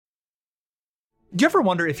Do you ever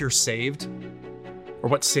wonder if you're saved, or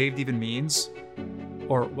what saved even means,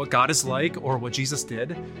 or what God is like, or what Jesus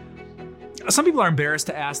did? Some people are embarrassed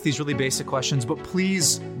to ask these really basic questions, but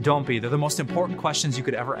please don't be. They're the most important questions you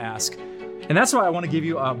could ever ask. And that's why I want to give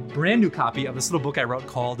you a brand new copy of this little book I wrote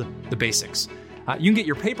called The Basics. You can get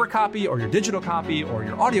your paper copy, or your digital copy, or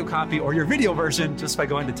your audio copy, or your video version just by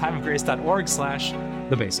going to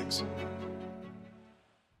timeofgrace.org/thebasics.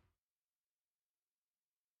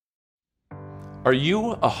 Are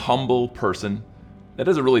you a humble person? That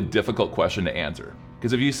is a really difficult question to answer.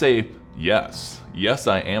 Because if you say, yes,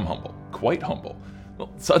 I am humble, quite humble,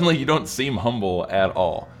 well, suddenly you don't seem humble at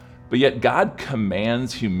all. But yet God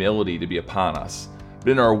commands humility to be upon us. But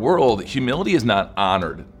in our world, humility is not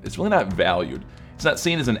honored. It's really not valued. It's not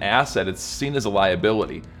seen as an asset, it's seen as a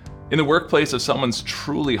liability. In the workplace, if someone's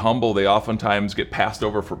truly humble, they oftentimes get passed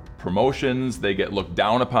over for promotions, they get looked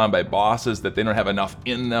down upon by bosses that they don't have enough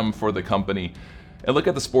in them for the company. And look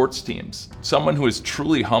at the sports teams. Someone who is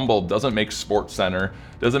truly humble doesn't make Sports Center,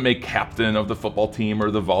 doesn't make captain of the football team or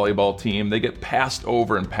the volleyball team. They get passed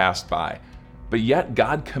over and passed by. But yet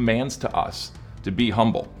God commands to us to be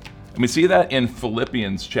humble. And we see that in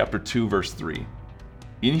Philippians chapter 2, verse 3.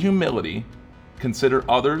 In humility, consider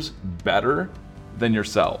others better than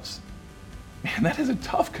yourselves. Man, that is a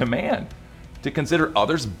tough command, to consider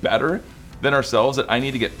others better than ourselves, that I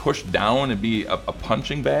need to get pushed down and be a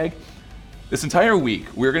punching bag. This entire week,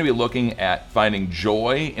 we're going to be looking at finding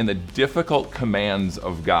joy in the difficult commands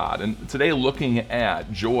of God. And today, looking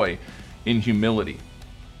at joy in humility.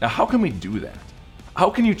 Now, how can we do that? How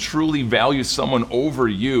can you truly value someone over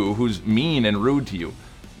you who's mean and rude to you?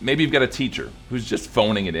 Maybe you've got a teacher who's just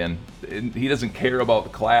phoning it in. He doesn't care about the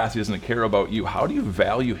class. He doesn't care about you. How do you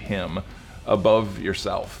value him above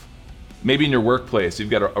yourself? Maybe in your workplace, you've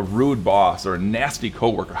got a rude boss or a nasty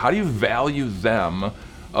coworker. How do you value them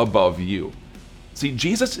above you? See,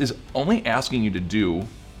 Jesus is only asking you to do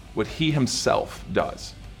what he himself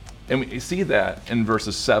does. And we see that in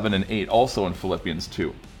verses 7 and 8, also in Philippians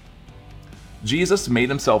 2. Jesus made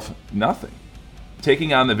himself nothing,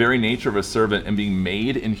 taking on the very nature of a servant and being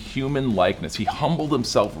made in human likeness. He humbled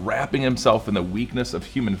himself, wrapping himself in the weakness of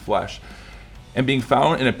human flesh. And being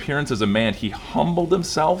found in appearance as a man, he humbled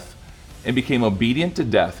himself and became obedient to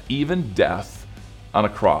death, even death on a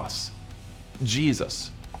cross.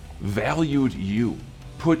 Jesus valued you,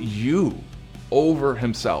 put you over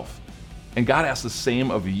himself. And God asks the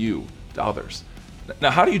same of you to others.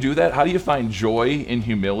 Now, how do you do that? How do you find joy in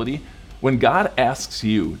humility? When God asks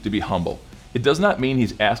you to be humble, it does not mean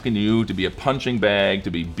he's asking you to be a punching bag,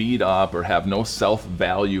 to be beat up, or have no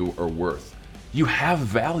self-value or worth. You have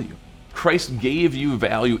value. Christ gave you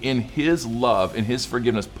value in his love, in his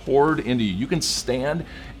forgiveness poured into you. You can stand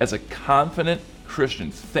as a confident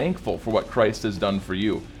Christian, thankful for what Christ has done for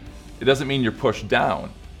you. It doesn't mean you're pushed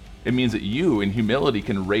down. It means that you, in humility,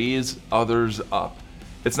 can raise others up.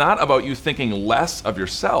 It's not about you thinking less of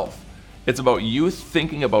yourself. It's about you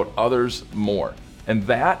thinking about others more. And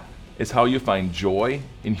that is how you find joy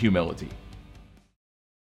in humility.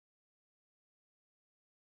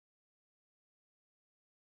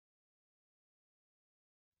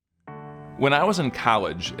 When I was in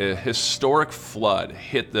college, a historic flood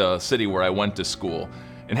hit the city where I went to school.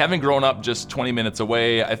 And having grown up just 20 minutes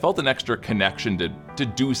away, I felt an extra connection to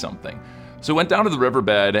do something. So I went down to the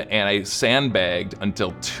riverbed and I sandbagged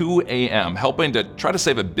until 2 a.m., helping to try to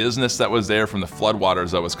save a business that was there from the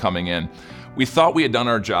floodwaters that was coming in. We thought we had done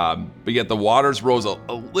our job, but yet the waters rose a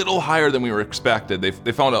little higher than we were expected. They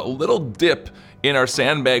found a little dip in our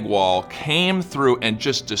sandbag wall, came through and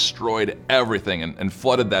just destroyed everything and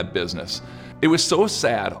flooded that business. It was so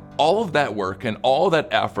sad. All of that work and all of that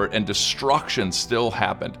effort and destruction still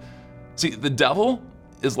happened. See, the devil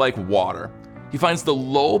is like water. He finds the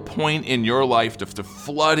low point in your life to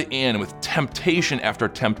flood in with temptation after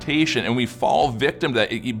temptation, and we fall victim to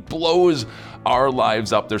that. He blows our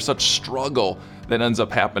lives up. There's such struggle that ends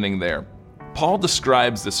up happening there. Paul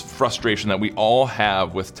describes this frustration that we all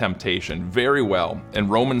have with temptation very well in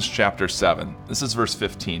Romans chapter 7. This is verse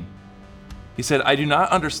 15. He said, I do not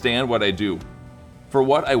understand what I do. For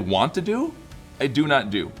what I want to do, I do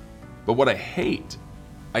not do. But what I hate,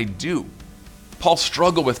 I do. Paul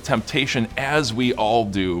struggled with temptation as we all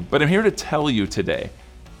do, but I'm here to tell you today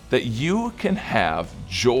that you can have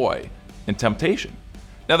joy in temptation.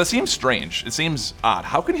 Now that seems strange, it seems odd.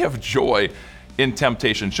 How can you have joy in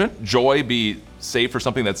temptation? Shouldn't joy be saved for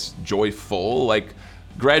something that's joyful, like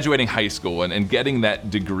graduating high school and getting that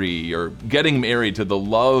degree, or getting married to the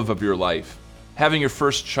love of your life, having your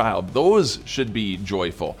first child? Those should be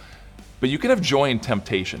joyful. But you can have joy in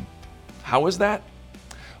temptation. How is that?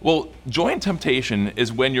 Well, joy in temptation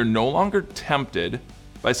is when you're no longer tempted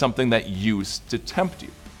by something that used to tempt you.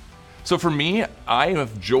 So for me, I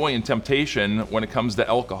have joy in temptation when it comes to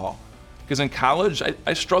alcohol. Because in college,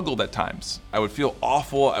 I struggled at times. I would feel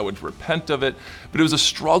awful, I would repent of it, but it was a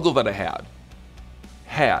struggle that I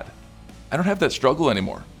had. I don't have that struggle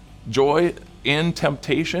anymore. Joy in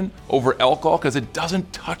temptation over alcohol because it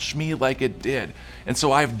doesn't touch me like it did. And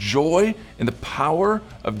so I have joy in the power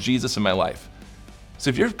of Jesus in my life. So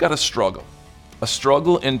if you've got a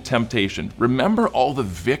struggle in temptation, remember all the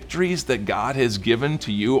victories that God has given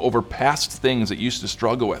to you over past things that you used to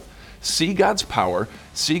struggle with. See God's power,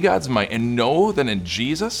 see God's might, and know that in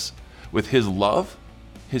Jesus, with His love,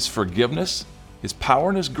 His forgiveness, His power,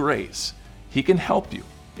 and His grace, He can help you.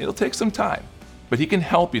 It'll take some time, but He can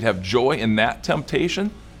help you to have joy in that temptation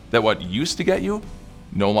that what used to get you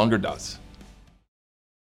no longer does.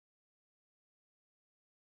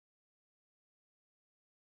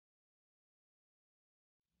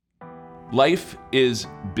 Life is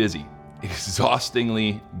busy,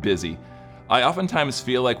 exhaustingly busy. I oftentimes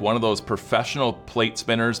feel like one of those professional plate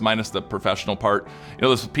spinners, minus the professional part. You know,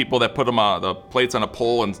 those people that put the plates on a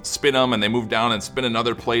pole and spin them, and they move down and spin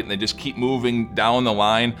another plate, and they just keep moving down the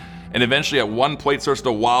line. And eventually, one plate starts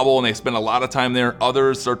to wobble, and they spend a lot of time there.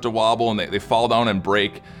 Others start to wobble, and they fall down and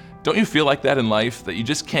break. Don't you feel like that in life? That you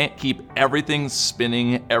just can't keep everything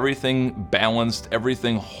spinning, everything balanced,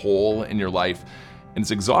 everything whole in your life, and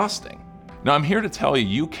it's exhausting. Now, I'm here to tell you,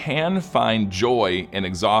 you can find joy in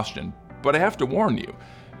exhaustion. But I have to warn you,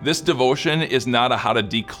 this devotion is not a how to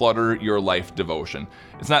declutter your life devotion.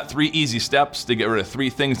 It's not 3 easy steps to get rid of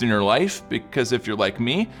 3 things in your life, because if you're like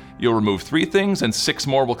me, you'll remove 3 things and 6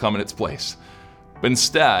 more will come in its place. But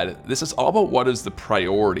instead, this is all about what is the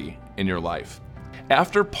priority in your life.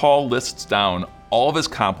 After Paul lists down all of his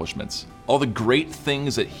accomplishments, all the great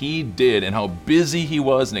things that he did and how busy he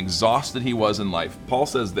was and exhausted he was in life, Paul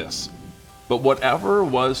says this, "But whatever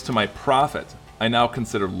was to my profit, I now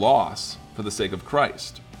consider loss for the sake of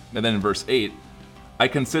Christ." And then in verse 8, "I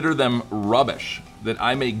consider them rubbish, that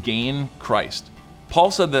I may gain Christ." Paul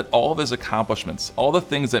said that all of his accomplishments, all the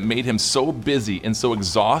things that made him so busy and so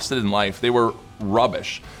exhausted in life, they were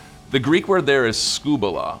rubbish. The Greek word there is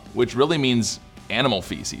skubala, which really means animal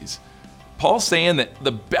feces. Paul's saying that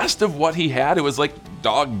the best of what he had, it was like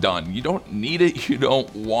dog dung. You don't need it, you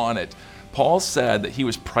don't want it. Paul said that he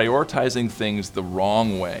was prioritizing things the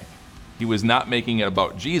wrong way. He was not making it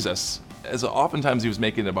about Jesus, as oftentimes he was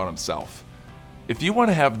making it about himself. If you want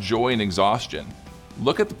to have joy in exhaustion,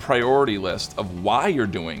 look at the priority list of why you're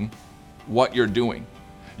doing what you're doing.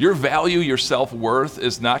 Your value, your self-worth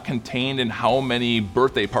is not contained in how many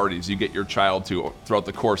birthday parties you get your child to throughout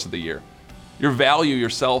the course of the year. Your value,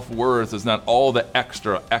 your self-worth is not all the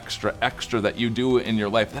extra that you do in your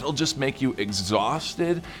life. That'll just make you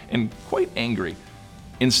exhausted and quite angry.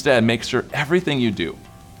 Instead, make sure everything you do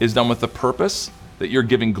is done with the purpose that you're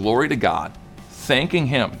giving glory to God, thanking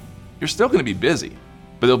Him. You're still going to be busy,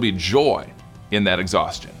 but there'll be joy in that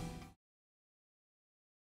exhaustion.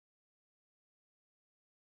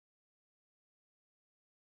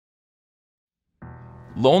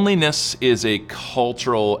 Loneliness is a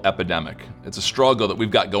cultural epidemic. It's a struggle that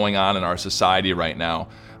we've got going on in our society right now.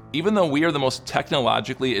 Even though we are the most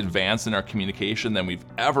technologically advanced in our communication than we've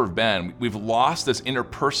ever been, we've lost this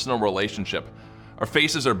interpersonal relationship. Our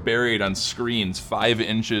faces are buried on screens 5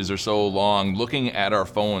 inches or so long, looking at our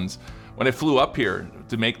phones. When I flew up here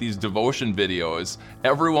to make these devotion videos,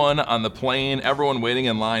 everyone on the plane, everyone waiting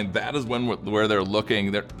in line, that is where they're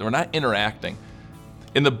looking. They're not interacting.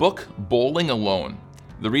 In the book Bowling Alone,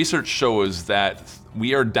 the research shows that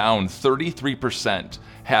we are down 33%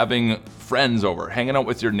 having friends over, hanging out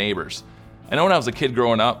with your neighbors. I know when I was a kid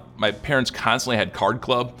growing up, my parents constantly had card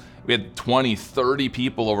club. We had 20, 30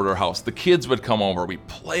 people over at our house. The kids would come over. We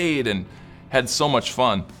played and had so much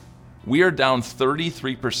fun. We are down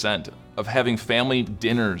 33% of having family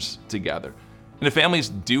dinners together. And if families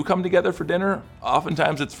do come together for dinner,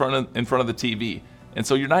 oftentimes it's in front of the TV. And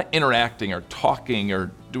so you're not interacting or talking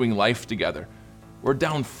or doing life together. We're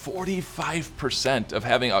down 45% of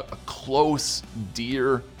having a close,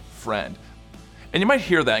 dear friend. And you might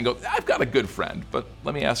hear that and go, I've got a good friend. But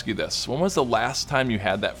let me ask you this. When was the last time you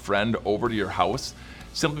had that friend over to your house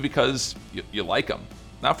simply because you like them?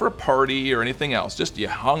 Not for a party or anything else. Just you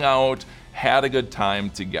hung out, had a good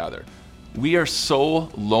time together. We are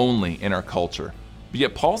so lonely in our culture. But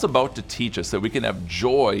yet Paul's about to teach us that we can have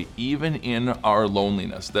joy even in our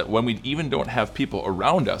loneliness. That when we even don't have people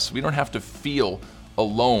around us, we don't have to feel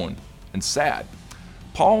alone and sad.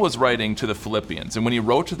 Paul was writing to the Philippians, and when he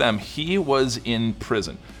wrote to them, he was in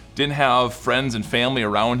prison. didn't have friends and family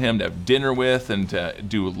around him to have dinner with and to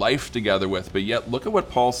do life together with. But yet, look at what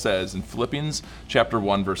Paul says in Philippians chapter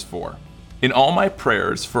 1, verse 4. In all my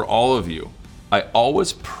prayers for all of you, I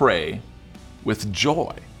always pray with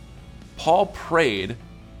joy. Paul prayed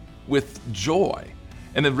with joy.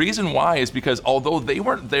 And the reason why is because although they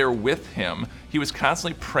weren't there with him, he was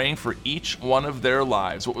constantly praying for each one of their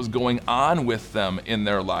lives, what was going on with them in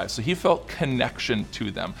their lives. So he felt connection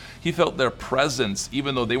to them. He felt their presence,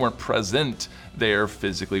 even though they weren't present there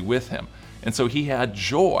physically with him. And so he had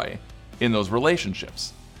joy in those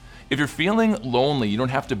relationships. If you're feeling lonely, you don't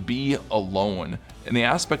have to be alone in the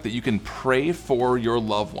aspect that you can pray for your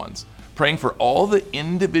loved ones, praying for all the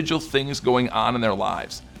individual things going on in their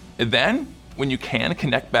lives. And then, when you can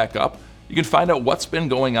connect back up, you can find out what's been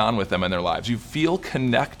going on with them in their lives. You feel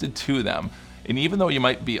connected to them. And even though you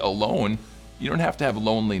might be alone, you don't have to have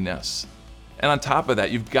loneliness. And on top of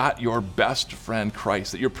that, you've got your best friend,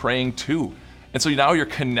 Christ, that you're praying to. And so now you're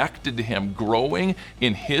connected to him, growing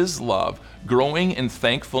in his love, growing in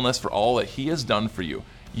thankfulness for all that he has done for you.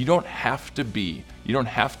 You don't have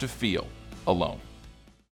to feel alone.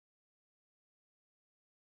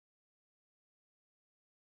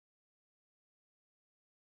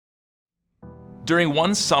 During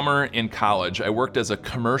one summer in college, I worked as a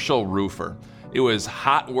commercial roofer. It was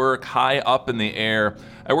hot work, high up in the air.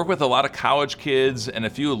 I worked with a lot of college kids and a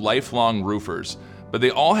few lifelong roofers, but they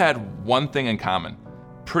all had one thing in common: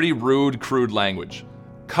 pretty rude, crude language.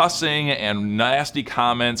 Cussing and nasty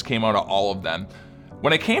comments came out of all of them.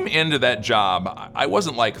 When I came into that job, I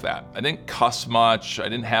wasn't like that. I didn't cuss much, I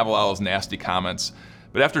didn't have a lot of those nasty comments.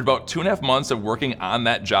 But after about 2.5 months of working on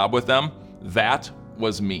that job with them, that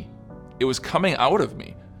was me. It was coming out of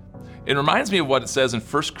me. It reminds me of what it says in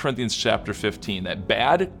 1 Corinthians chapter 15, that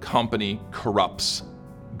bad company corrupts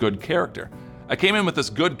good character. I came in with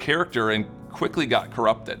this good character and quickly got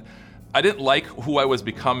corrupted. I didn't like who I was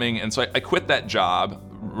becoming, and so I quit that job,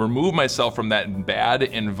 removed myself from that bad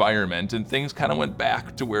environment, and things kind of went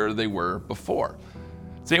back to where they were before.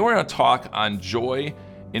 Today we're going to talk on joy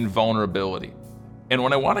in vulnerability. And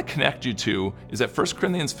what I want to connect you to is that 1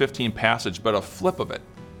 Corinthians 15 passage, but a flip of it.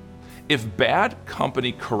 If bad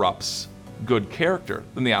company corrupts good character,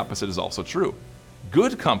 then the opposite is also true.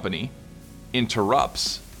 Good company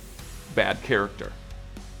interrupts bad character.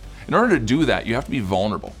 In order to do that, you have to be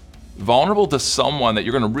vulnerable. Vulnerable to someone that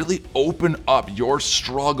you're going to really open up your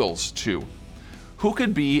struggles to. Who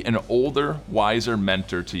could be an older, wiser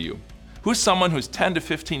mentor to you? Who's someone who's 10 to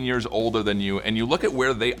 15 years older than you, and you look at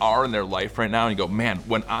where they are in their life right now and you go, man,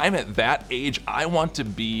 when I'm at that age, I want to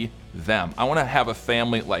be them. I want to have a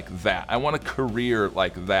family like that. I want a career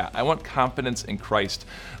like that. I want confidence in Christ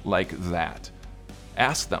like that.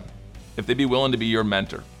 Ask them if they'd be willing to be your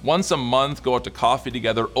mentor. Once a month, go out to coffee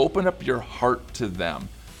together, open up your heart to them.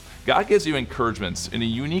 God gives you encouragements in a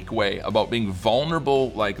unique way about being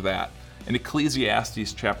vulnerable like that in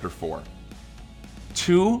Ecclesiastes chapter 4.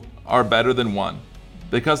 2 are better than 1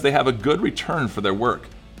 because they have a good return for their work.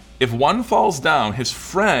 If one falls down, his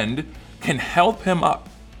friend can help him up.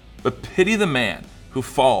 But pity the man who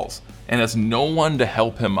falls and has no one to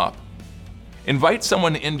help him up. Invite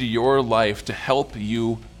someone into your life to help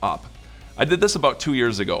you up. I did this about 2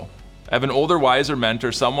 years ago. I have an older, wiser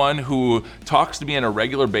mentor, someone who talks to me on a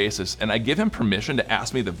regular basis, and I give him permission to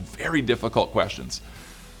ask me the very difficult questions.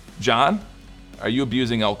 John, are you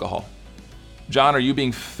abusing alcohol? John, are you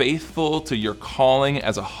being faithful to your calling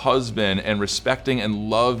as a husband and respecting and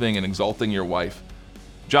loving and exalting your wife?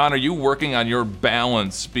 John, are you working on your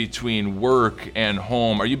balance between work and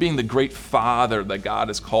home? Are you being the great father that God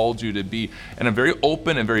has called you to be? And I'm very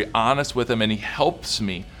open and very honest with him, and he helps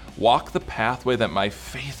me walk the pathway that my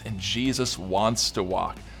faith in Jesus wants to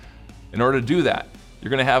walk. In order to do that, you're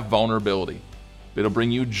going to have vulnerability. It'll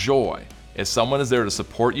bring you joy as someone is there to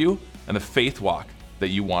support you and the faith walk that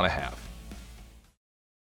you want to have.